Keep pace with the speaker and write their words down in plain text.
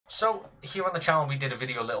So here on the channel we did a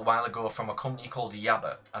video a little while ago from a company called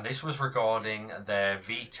YABER, and this was regarding their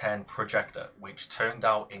V10 projector, which turned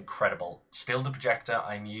out incredible. Still the projector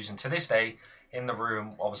I'm using to this day in the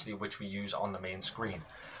room, obviously, which we use on the main screen.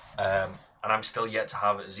 And I'm still yet to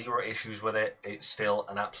have zero issues with it. It's still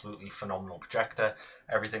an absolutely phenomenal projector.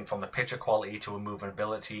 Everything from the picture quality to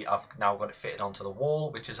movability, I've now got it fitted onto the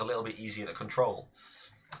wall, which is a little bit easier to control.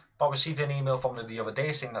 But I received an email from them the other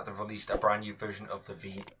day saying that they've released a brand new version of the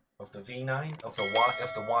Y9.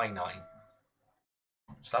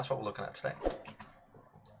 So that's what we're looking at today.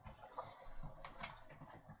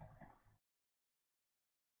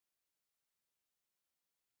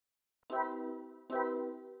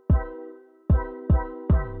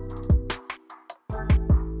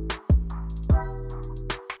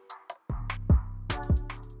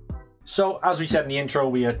 So, as we said in the intro,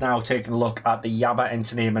 we are now taking a look at the YABER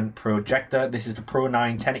Entertainment Projector. This is the Pro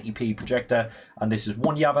 9 1080p projector, and this is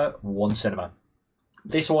one YABER, one cinema.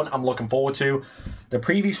 This one I'm looking forward to. The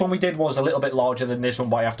previous one we did was a little bit larger than this one,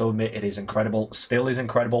 but I have to admit it is incredible. Still is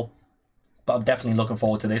incredible, but I'm definitely looking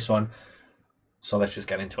forward to this one. So let's just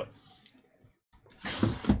get into it.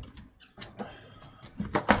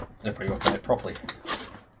 If we open it properly.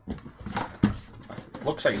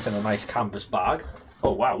 Looks like it's in a nice canvas bag.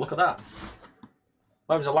 Oh wow, look at that.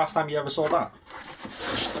 When was the last time you ever saw that?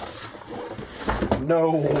 No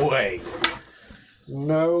way.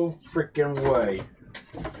 No freaking way.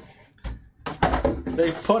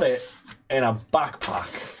 They've put it in a backpack.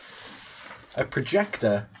 A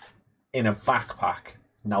projector in a backpack.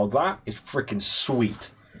 Now that is freaking sweet.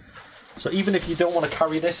 So even if you don't want to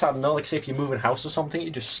carry this, I don't know, like say if you're moving house or something, you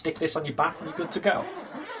just stick this on your back and you're good to go.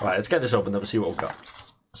 Alright, let's get this opened up and see what we've got.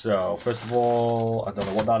 So, first of all, I don't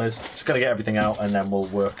know what that is. Just going to get everything out and then we'll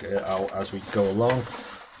work it out as we go along.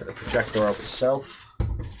 Get the projector out itself.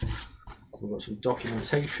 We've got some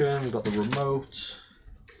documentation, we've got the remote.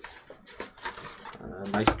 A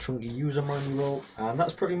nice chunky user manual. And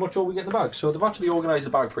that's pretty much all we get in the bag. So they've actually organised the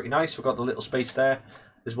bag pretty nice. We've got the little space there,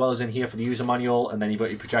 as well as in here for the user manual. And then you've got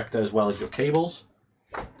your projector as well as your cables.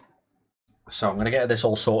 So I'm going to get this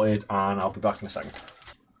all sorted and I'll be back in a second.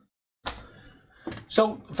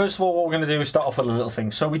 So, first of all, what we're going to do is start off with a little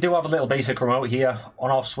thing. So we do have a little basic remote here,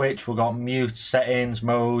 on-off switch. We've got mute, settings,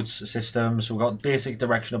 modes, systems. We've got basic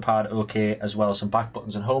directional pad, OK, as well as some back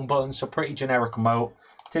buttons and home buttons. So pretty generic remote.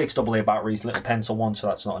 Takes AA batteries, little pencil one, so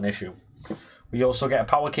that's not an issue. We also get a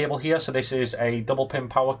power cable here. So this is a double pin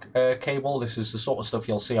power cable. This is the sort of stuff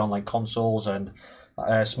you'll see on like consoles and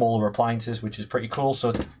smaller appliances, which is pretty cool.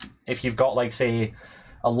 So if you've got like, say,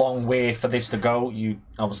 a long way for this to go,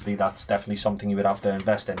 obviously that's definitely something you would have to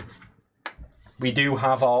invest in. We do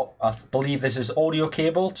have our, I believe this is audio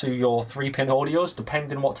cable to your 3-pin audios,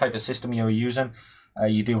 depending what type of system you're using.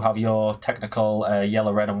 You do have your technical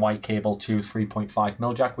yellow, red and white cable to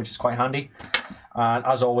 3.5mm jack, which is quite handy. And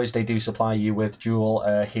as always, they do supply you with dual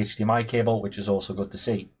HDMI cable, which is also good to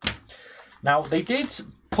see. Now, they did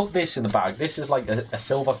put this in the bag. This is like a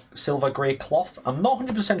silver grey cloth. I'm not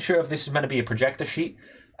 100% sure if this is meant to be a projector sheet.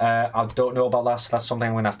 I don't know about that, so that's something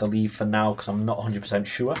I'm going to have to leave for now because I'm not 100%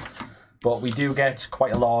 sure. But we do get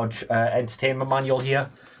quite a large entertainment manual here.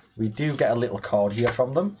 We do get a little card here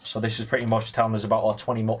from them. So this is pretty much telling us about our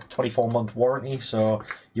 24-month warranty. So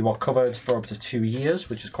you are covered for up to 2 years,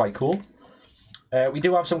 which is quite cool. We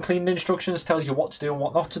do have some cleaning instructions, tells you what to do and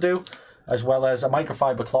what not to do, as well as a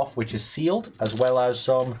microfiber cloth which is sealed, as well as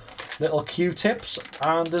some little Q-tips,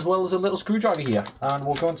 and as well as a little screwdriver here. And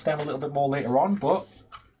we'll go into them a little bit more later on, but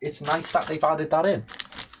it's nice that they've added that in.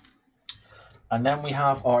 And then we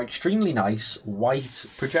have our extremely nice white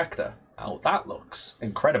projector. Now that looks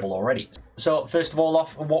incredible already. So first of all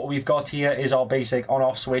off, what we've got here is our basic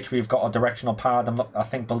on-off switch. We've got a directional pad.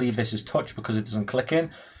 believe this is touch because it doesn't click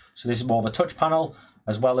in. So this is more of a touch panel,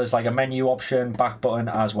 as well as like a menu option, back button,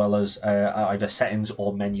 as well as either settings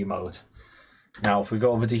or menu mode. Now, if we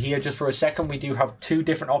go over to here just for a second, we do have 2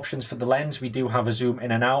 different options for the lens. We do have a zoom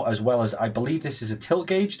in and out, as well as, I believe this is a tilt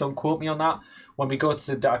gauge. Don't quote me on that. When we go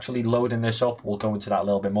to actually loading this up, we'll go into that a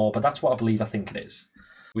little bit more, but that's what I think it is.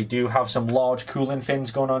 We do have some large cooling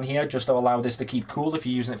fins going on here, just to allow this to keep cool if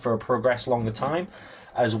you're using it for a progress longer time.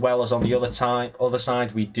 As well as on the other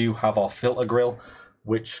side, we do have our filter grill,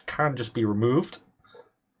 which can just be removed.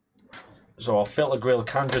 So our filter grill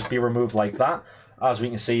can just be removed like that. As we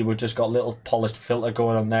can see, we've just got a little polished filter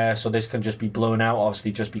going on there, so this can just be blown out.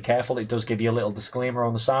 Obviously, just be careful. It does give you a little disclaimer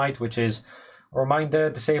on the side, which is a reminder,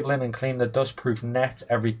 disabling and clean the dust-proof net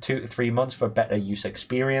every 2 to 3 months for a better use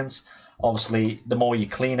experience. Obviously, the more you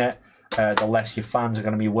clean it, the less your fans are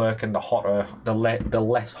going to be working, the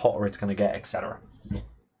less hotter it's going to get, etc.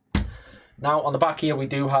 Now on the back here we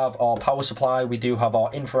do have our power supply, we do have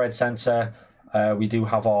our infrared sensor, we do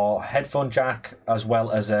have our headphone jack, as well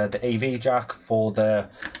as the AV jack for the,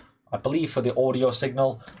 I believe for the audio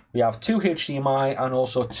signal. We have 2 HDMI and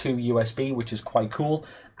also 2 USB, which is quite cool.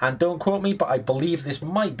 And don't quote me, but I believe this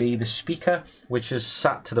might be the speaker, which is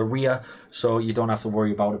sat to the rear, so you don't have to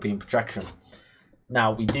worry about it being projection.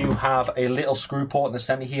 Now, we do have a little screw port in the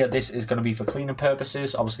center here. This is going to be for cleaning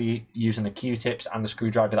purposes, obviously using the Q-tips and the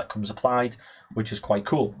screwdriver that comes applied, which is quite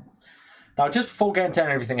cool. Now, just before getting to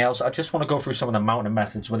everything else, I just want to go through some of the mounting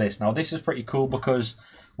methods with this. Now, this is pretty cool because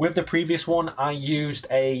with the previous one, I used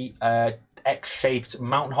a X-shaped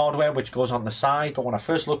mounting hardware, which goes on the side. But when I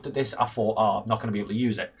first looked at this, I thought, oh, I'm not going to be able to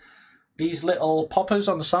use it. These little poppers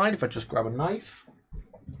on the side, if I just grab a knife,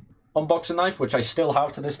 unboxing knife, which I still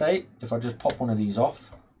have to this day, if I just pop one of these off.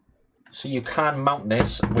 So you can mount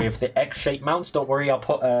this with the X-shaped mounts. Don't worry, I'll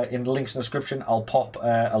put in the links in the description, I'll pop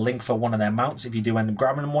a link for one of their mounts if you do end up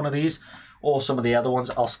grabbing one of these, or some of the other ones.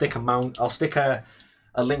 I'll stick a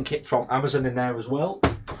link kit from Amazon in there as well,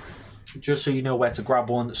 just so you know where to grab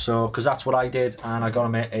one. So, because that's what I did, and I gotta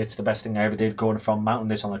admit, it's the best thing I ever did, going from mounting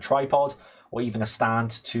this on a tripod or even a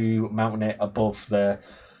stand to mounting it above the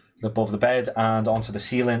bed and onto the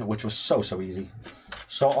ceiling, which was so easy.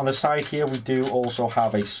 So on the side here we do also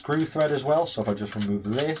have a screw thread as well. So if I just remove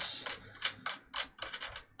this,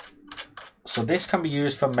 so this can be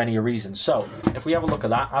used for many reasons. So if we have a look at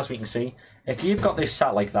that, as we can see, if you've got this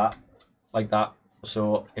sat like that,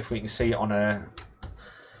 so if we can see on a,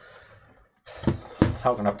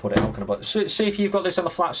 how can I put it? So say if you've got this on a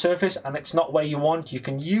flat surface and it's not where you want, you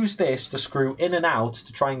can use this to screw in and out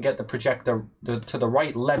to try and get the projector to the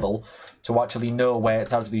right level to actually know where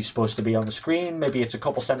it's actually supposed to be on the screen. Maybe it's a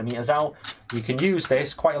couple centimeters out. You can use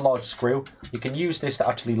this, quite a large screw. You can use this to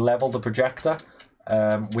actually level the projector,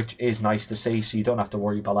 which is nice to see, so you don't have to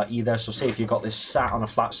worry about that either. So say if you've got this sat on a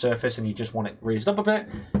flat surface and you just want it raised up a bit,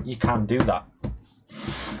 you can do that.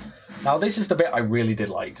 Now this is the bit I really did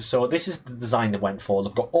like. So this is the design they went for.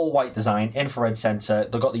 They've got all white design, infrared sensor.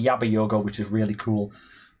 They've got the YABER logo, which is really cool.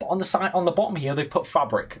 But on the side, on the bottom here, they've put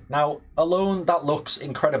fabric. Now alone, that looks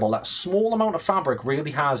incredible. That small amount of fabric really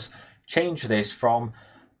has changed this from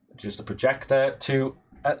just a projector to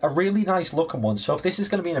a really nice looking one. So if this is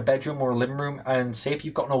going to be in a bedroom or a living room, and say if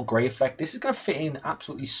you've got an old grey effect, this is going to fit in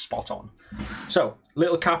absolutely spot on. So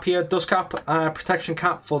little cap here, dust cap, protection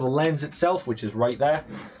cap for the lens itself, which is right there.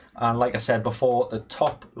 And like I said before, the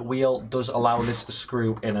top wheel does allow this to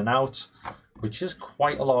screw in and out, which is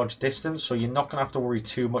quite a large distance. So you're not going to have to worry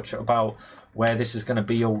too much about where this is going to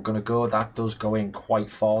be or going to go. That does go in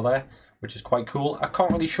quite far there, which is quite cool. I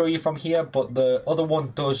can't really show you from here, but the other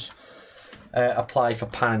one does apply for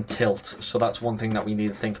pan and tilt. So that's one thing that we need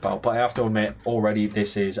to think about. But I have to admit, already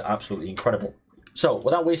this is absolutely incredible. So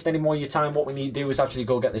without wasting any more of your time, what we need to do is actually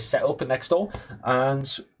go get this set up next door,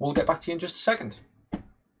 and we'll get back to you in just a second.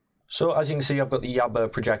 So as you can see, I've got the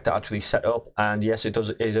YABER projector actually set up, and yes, it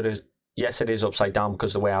is upside down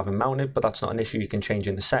because of the way I have it mounted, but that's not an issue. You can change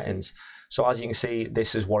in the settings. So as you can see,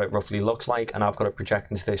 this is what it roughly looks like, and I've got it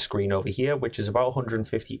projecting to this screen over here, which is about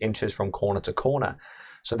 150 inches from corner to corner.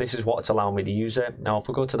 So this is what's allowing me to use it. Now, if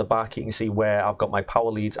we go to the back, you can see where I've got my power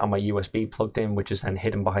leads and my USB plugged in, which is then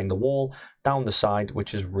hidden behind the wall, down the side,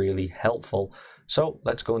 which is really helpful. So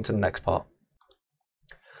let's go into the next part.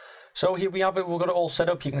 So here we have it, we've got it all set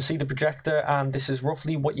up. You can see the projector, and this is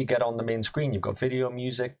roughly what you get on the main screen. You've got video,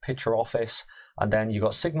 music, picture office, and then you've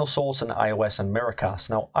got signal source and iOS and Miracast.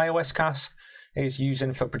 Now, iOS Cast is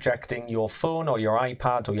using for projecting your phone or your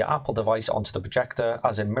iPad or your Apple device onto the projector,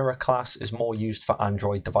 as in Miracast is more used for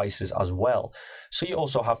Android devices as well. So you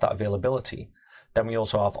also have that availability. Then we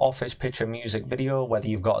also have Office, picture, music, video. Whether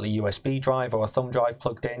you've got a USB drive or a thumb drive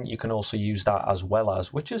plugged in, you can also use that as well,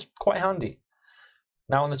 which is quite handy.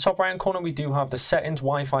 Now in the top right hand corner, we do have the settings,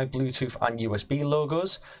 Wi-Fi, Bluetooth and USB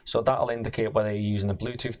logos. So that'll indicate whether you're using a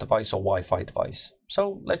Bluetooth device or Wi-Fi device.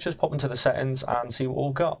 So let's just pop into the settings and see what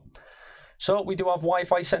we've got. So we do have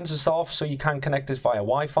Wi-Fi settings off, so you can connect this via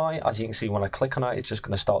Wi-Fi. As you can see, when I click on it, it's just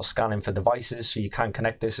going to start scanning for devices. So you can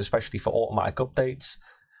connect this, especially for automatic updates.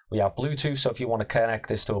 We have Bluetooth, so if you want to connect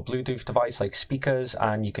this to a Bluetooth device like speakers,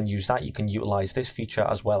 and you can use that, you can utilize this feature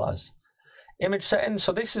as well as. Image settings,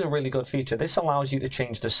 so this is a really good feature. This allows you to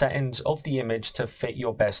change the settings of the image to fit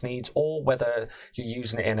your best needs, or whether you're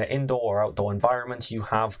using it in an indoor or outdoor environment, you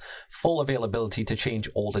have full availability to change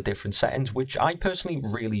all the different settings, which I personally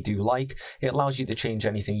really do like. It allows you to change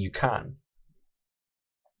anything you can.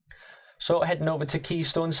 So heading over to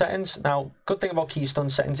keystone settings. Now, good thing about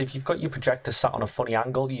keystone settings, if you've got your projector sat on a funny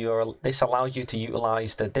angle, this allows you to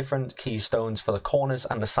utilize the different keystones for the corners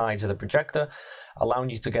and the sides of the projector,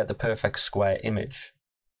 allowing you to get the perfect square image.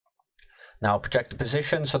 Now, projector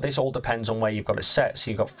position, so this all depends on where you've got it set. So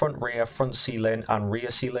you've got front ceiling and rear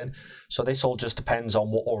ceiling. So this all just depends on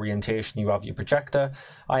what orientation you have your projector.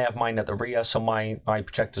 I have mine at the rear, so my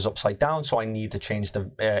projector's upside down, so I need to change the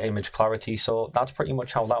image clarity. So that's pretty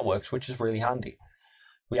much how that works, which is really handy.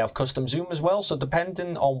 We have custom zoom as well, so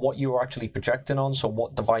depending on what you are actually projecting on, so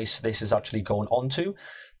what device this is actually going onto,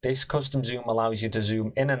 this custom zoom allows you to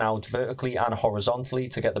zoom in and out vertically and horizontally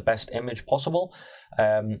to get the best image possible.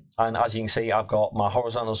 And as you can see, I've got my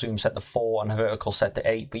horizontal zoom set to 4 and vertical set to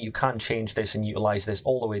 8, but you can change this and utilize this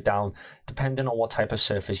all the way down depending on what type of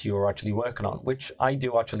surface you are actually working on, which I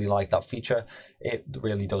do actually like that feature. It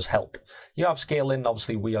really does help. You have scaling,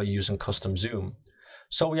 obviously we are using custom zoom.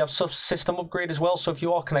 So we have system upgrade as well. So if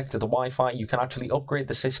you are connected to Wi-Fi, you can actually upgrade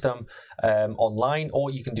the system online,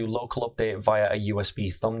 or you can do local update via a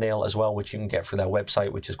USB thumbnail as well, which you can get through their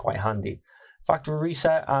website, which is quite handy. Factory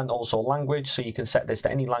reset and also language. So you can set this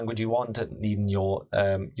to any language you want, even your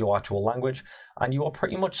actual language, and you are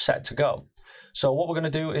pretty much set to go. So what we're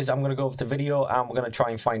going to do is I'm going to go over to video and we're going to try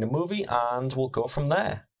and find a movie and we'll go from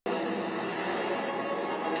there.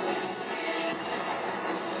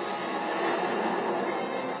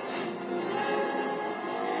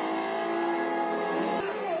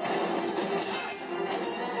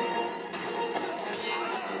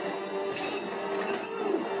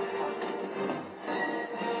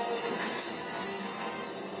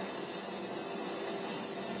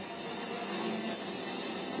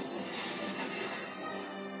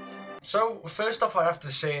 So first off, I have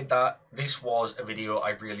to say that this was a video I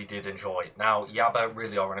really did enjoy. Now, YABER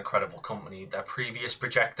really are an incredible company. Their previous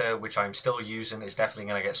projector, which I'm still using, is definitely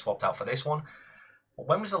going to get swapped out for this one. But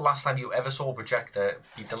when was the last time you ever saw a projector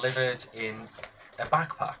be delivered in a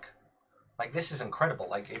backpack? Like, this is incredible.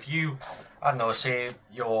 Like, if you, I don't know, say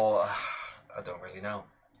you're, I don't really know.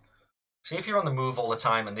 See, if you're on the move all the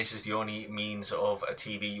time and this is the only means of a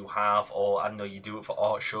TV you have, or I don't know, you do it for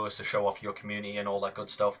art shows to show off your community and all that good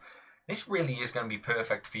stuff, this really is going to be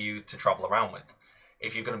perfect for you to travel around with.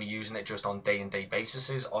 If you're going to be using it just on day-to-day basis,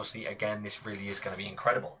 obviously, again, this really is going to be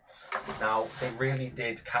incredible. Now, they really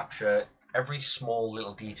did capture every small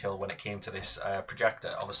little detail when it came to this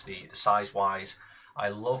projector. Obviously, size-wise, I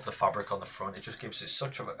love the fabric on the front. It just gives it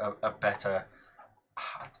such a better,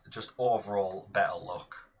 just overall better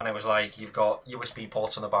look. And it was like, you've got USB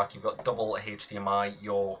ports on the back, you've got double HDMI,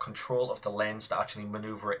 your control of the lens to actually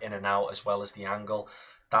maneuver it in and out, as well as the angle.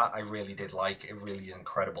 That I really did like. It really is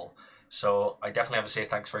incredible. So I definitely have to say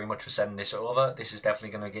thanks very much for sending this over. This is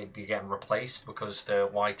definitely going to be getting replaced because the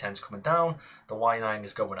Y10 is coming down, the Y9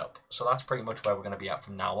 is going up. So that's pretty much where we're going to be at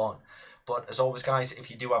from now on. But as always, guys, if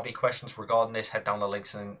you do have any questions regarding this, head down the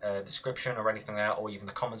links in the description or anything like that, or even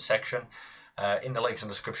the comment section. In the links in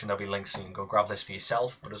the description, there'll be links so you can go grab this for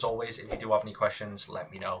yourself. But as always, if you do have any questions, let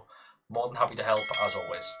me know. More than happy to help, as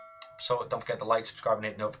always. So don't forget to like, subscribe, and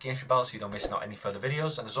hit the notification bell so you don't miss out any further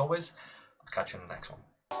videos. And as always, I'll catch you in the next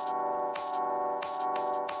one.